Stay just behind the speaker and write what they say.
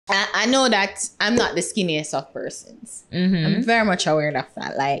I know that I'm not the skinniest of persons. Mm-hmm. I'm very much aware of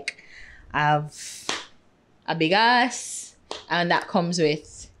that. Like, I've a big ass, and that comes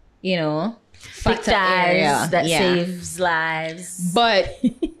with, you know, fatter area that saves lives. But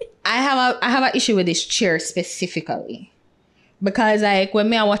I have an issue with this chair specifically. Because like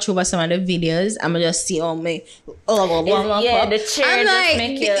when I watch over some of the videos, I'm just see all me. The chair I'm just like,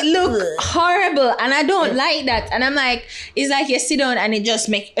 make you it look horrible, and I don't like that. And I'm like, it's like you sit down and it just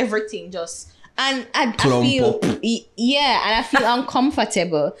make everything just. And I feel, up. yeah, and I feel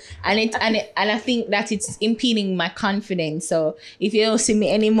uncomfortable, and I think that it's impeding my confidence. So if you don't see me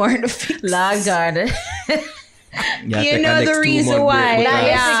anymore in the fix, Lord God. you know the reason why.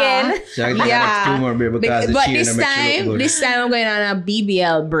 Again. But this time I'm going on a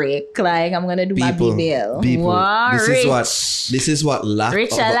BBL break. Like I'm gonna do my BBL. People, Wow, this is what lack.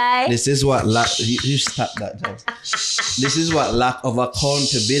 Rich ally. This is what lack. You stop that, Jones. This is what lack of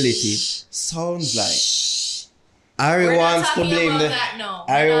accountability sounds like. Ari wants to blame the.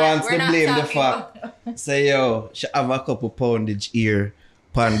 Ari wants to blame the fact. Say yo, she have a couple poundage here.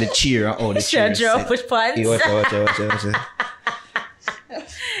 Pan the chair. Oh, the chair. Drop with pants. Hey, watch.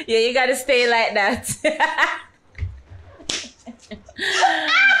 Yeah, you gotta stay like that.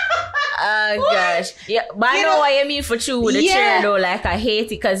 Oh gosh. Yeah, but I know what you mean for true with the chair though. Like I hate it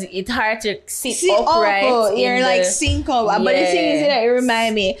because it's hard to sit upright. You're like sink up. But the thing is that it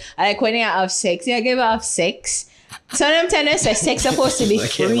reminds me, like when you have sex, you give up sex. So them tell us that sex supposed to be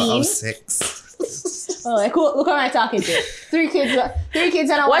free. Sex. Oh, like look what I'm talking to. Three kids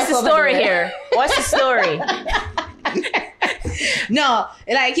and a What's the story here? What's the story? No,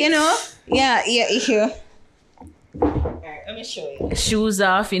 like you know, yeah. Alright, let me show you. Shoes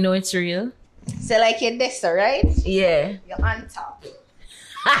off, you know it's real. So like you're this, right? Yeah. You're on top.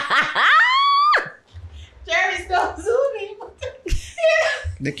 Jerry's not zooming.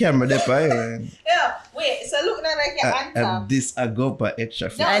 The camera there, man. Yeah, wait. So look now like you're on top. This I go for extra.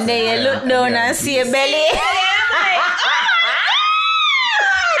 No, and then you look down and see your belly.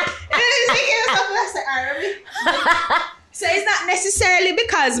 So it's not necessarily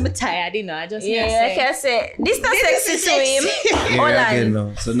because I'm tired, you know. I just I can say this not sexy to him. Hold on.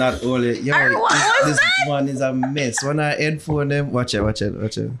 No. So not only this one is a mess. When I headphone them, watch it. It's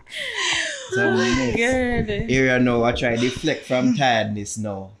a mess. Here now I try deflect from tiredness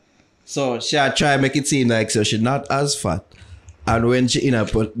now. So she try make it seem like so she's not as fat. And when she in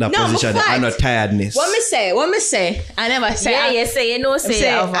that position, I'm not tiredness. What me say? I never say. Yeah, you say you know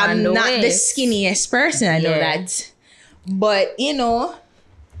say I'm not the skinniest person. I know that. But you know,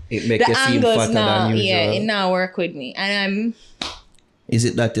 it makes you seem fatter than usual. Yeah, it now work with me, and Is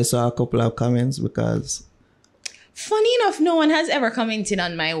it that you saw a couple of comments? Because funny enough, no one has ever commented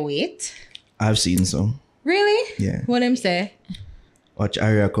on my weight. I've seen some. Really? Yeah. What them say? Watch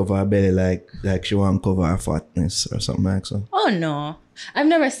Aria cover her belly like she want to cover her fatness or something like so. Oh no, I've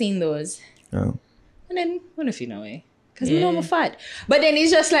never seen those. No. And then what if you know it? Because we know I'm fat. But then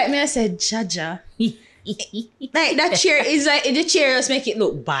it's just like me. I said, Jaja. Like that chair is like the chair just make it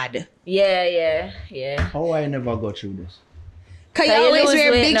look bad. Yeah. How I never go through this? Cause you always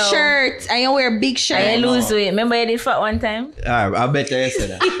wear big shirts and you wear big shirts. And you lose weight. Remember you did fat one time? I bet you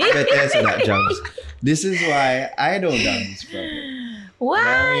said that. Jobs. This is why I don't have this problem.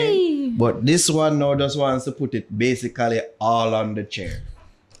 Why? But this one now just wants to put it basically all on the chair.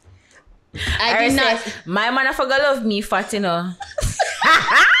 I did not. My man I forgot love me fat, you know.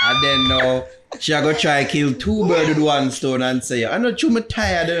 And then now she go try kill two birds with one stone and say, I'm not too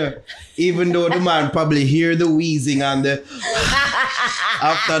tired. Even though the man probably hear the wheezing and the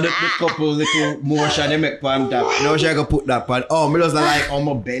after the couple little motion they make pan top. Now she go put that pan. Oh, me just like on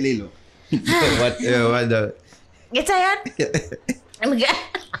my belly look. What the? Get tired?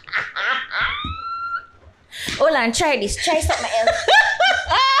 Hold on, try this. Try something else.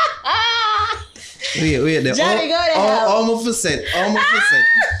 Wait. Johnny, go to hell. Almost a set.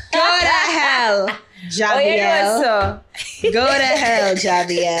 Go to hell, Javiel. Go to hell,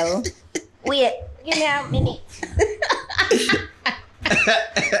 Javiel. Wait, give me a minute.